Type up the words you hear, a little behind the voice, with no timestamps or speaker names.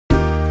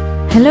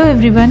Hello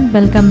everyone,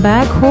 welcome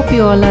back. Hope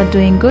you all are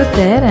doing good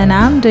there, and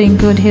I'm doing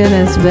good here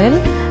as well.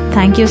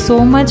 Thank you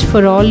so much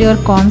for all your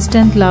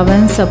constant love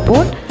and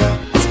support.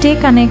 Stay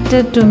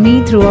connected to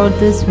me throughout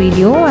this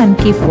video and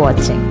keep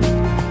watching.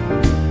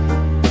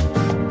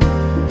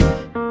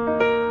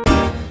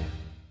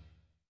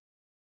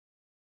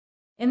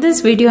 In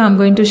this video, I'm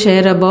going to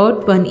share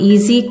about one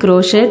easy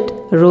crochet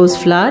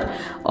rose flower.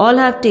 All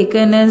I have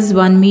taken is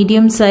one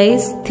medium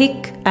size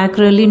thick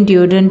acrylic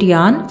deodorant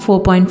yarn,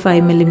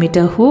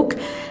 4.5mm hook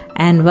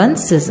and one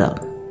scissor.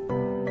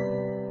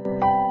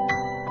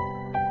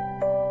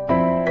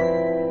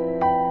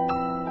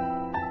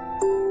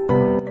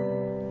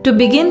 To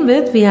begin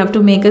with, we have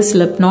to make a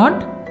slip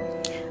knot.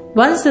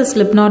 Once the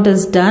slip knot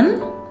is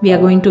done, we are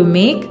going to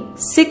make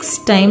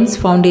 6 times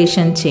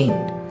foundation chain.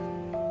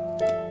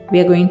 We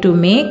are going to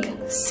make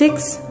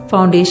 6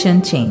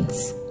 foundation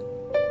chains.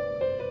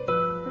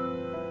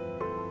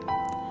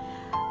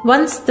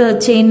 Once the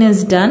chain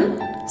is done,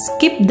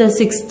 skip the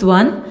 6th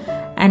one,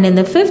 and in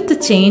the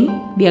 5th chain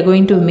we are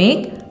going to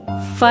make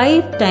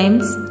 5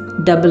 times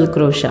double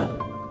crochet.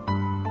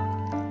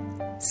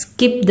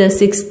 Skip the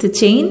 6th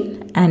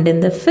chain, and in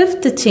the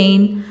 5th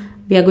chain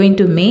we are going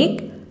to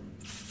make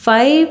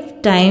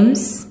 5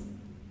 times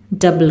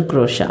double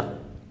crochet.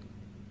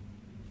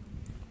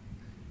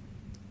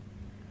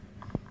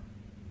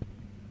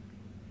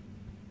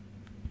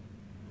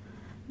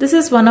 This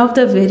is one of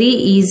the very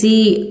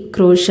easy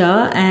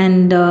crochet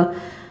and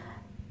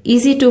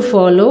easy to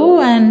follow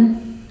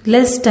and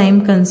less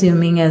time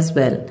consuming as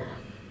well.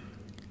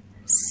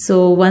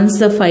 So once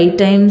the 5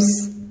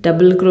 times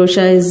double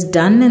crochet is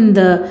done in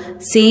the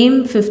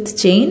same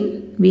 5th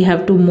chain, we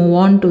have to move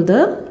on to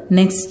the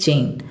next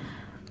chain.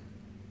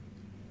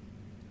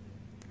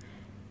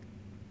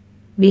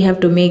 We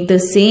have to make the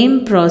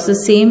same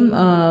process,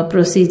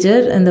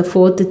 procedure in the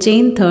 4th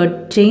chain,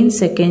 3rd chain,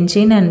 2nd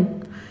chain and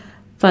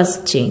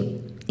 1st chain.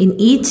 In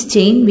each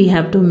chain we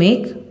have to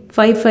make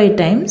 5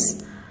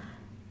 times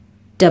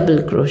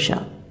double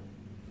crochet.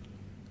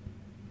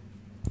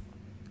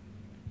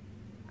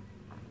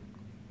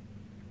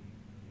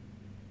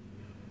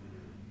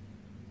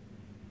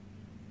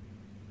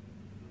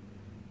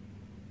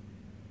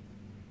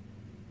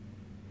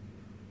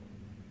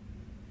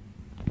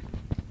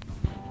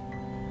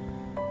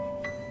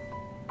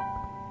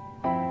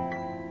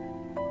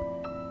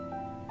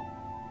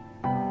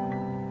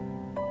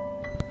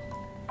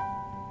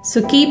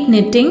 So keep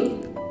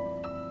knitting.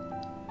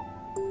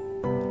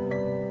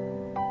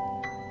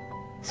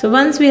 So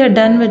once we are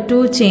done with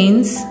 2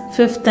 chains,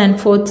 5th and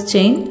 4th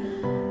chain,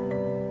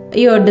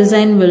 your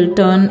design will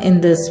turn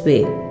in this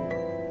way.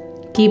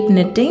 Keep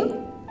knitting,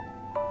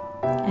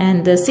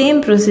 and the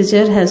same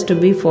procedure has to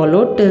be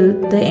followed till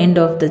the end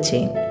of the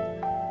chain.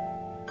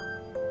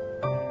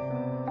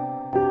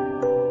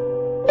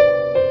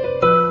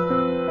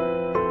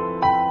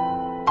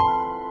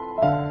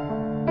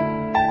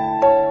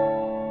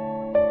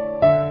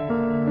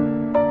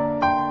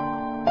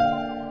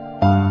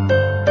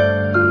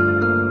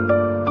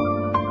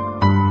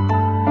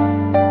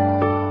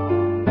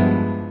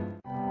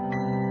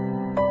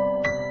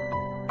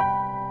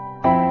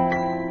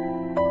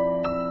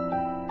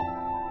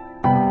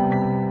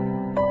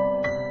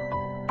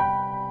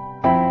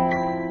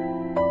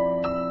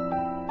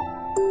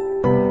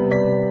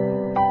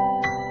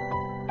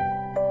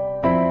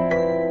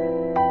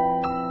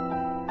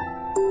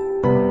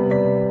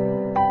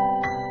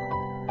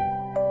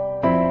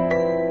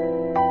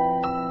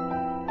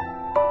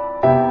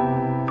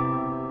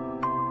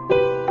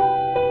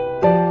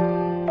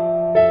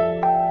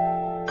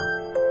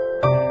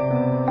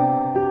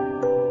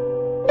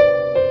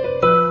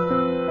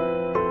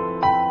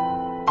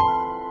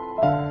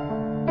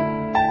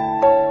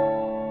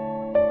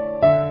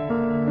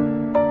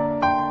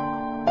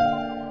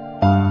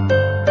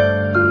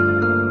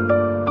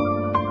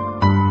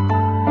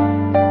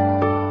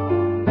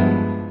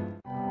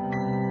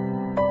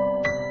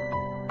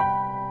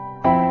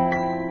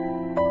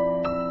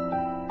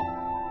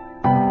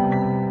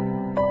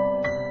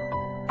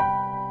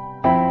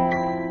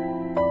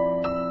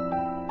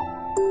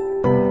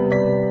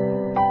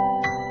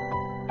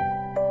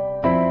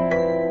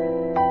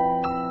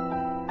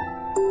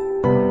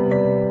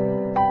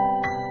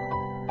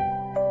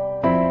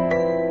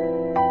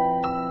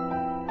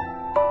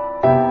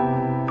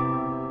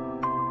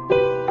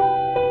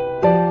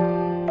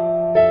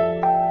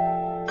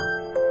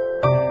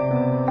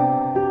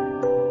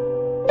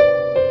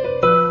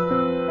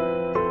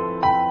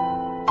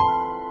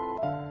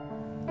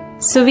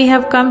 So we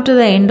have come to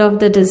the end of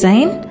the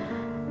design,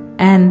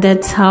 and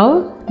that's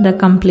how the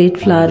complete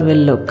flower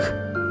will look.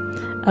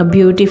 A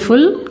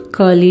beautiful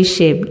curly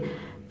shape.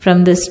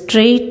 From the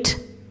straight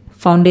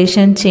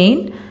foundation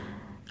chain,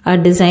 our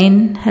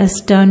design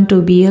has turned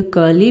to be a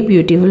curly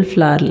beautiful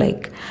flower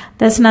like.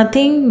 That's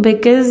nothing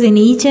because in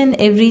each and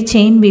every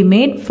chain we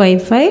made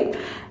 5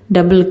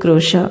 double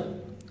crochet.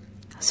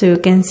 So you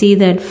can see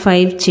that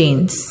 5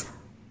 chains.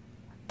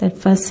 That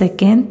first,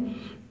 second,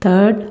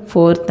 third,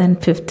 fourth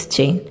and fifth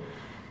chain.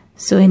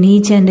 So in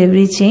each and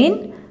every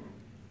chain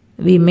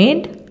we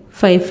made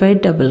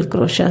 5 double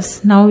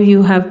crochets. Now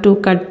you have to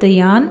cut the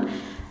yarn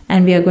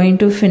and we are going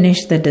to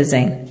finish the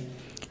design.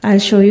 I'll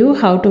show you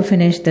how to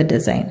finish the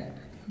design.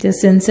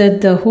 Just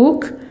insert the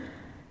hook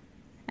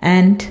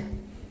and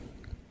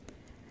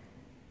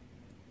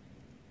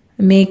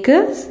make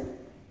a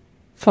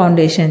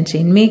foundation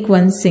chain. Make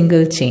one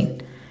single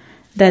chain.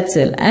 That's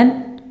it.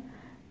 And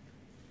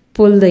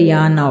pull the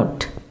yarn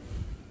out.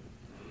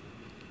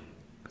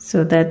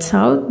 So that's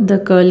how the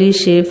curly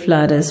shape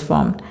flower is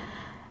formed.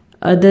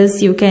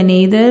 Others, you can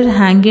either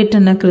hang it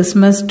in a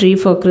Christmas tree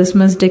for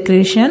Christmas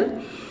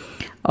decoration,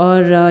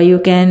 or you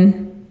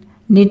can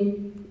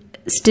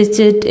stitch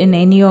it in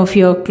any of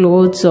your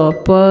clothes or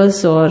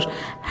purse or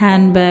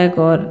handbag,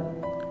 or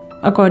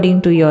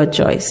according to your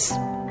choice.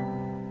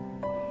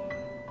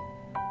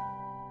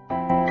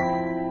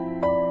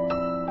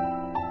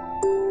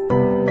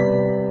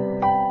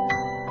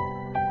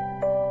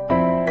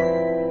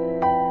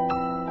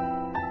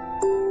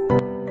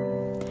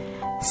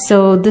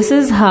 So this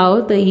is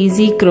how the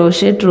easy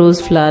crochet rose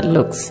flower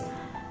looks.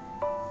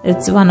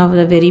 It's one of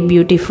the very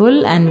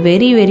beautiful and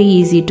very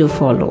easy to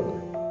follow.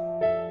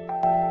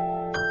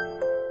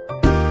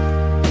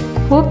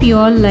 Hope you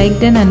all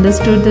liked and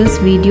understood this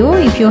video.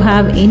 If you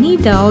have any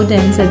doubt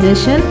and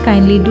suggestion,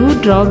 kindly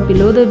do drop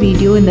below the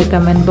video in the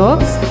comment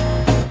box.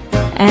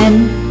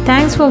 And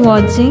thanks for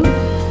watching.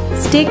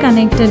 Stay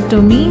connected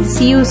to me.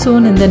 See you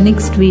soon in the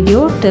next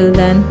video. Till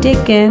then,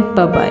 take care.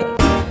 Bye bye.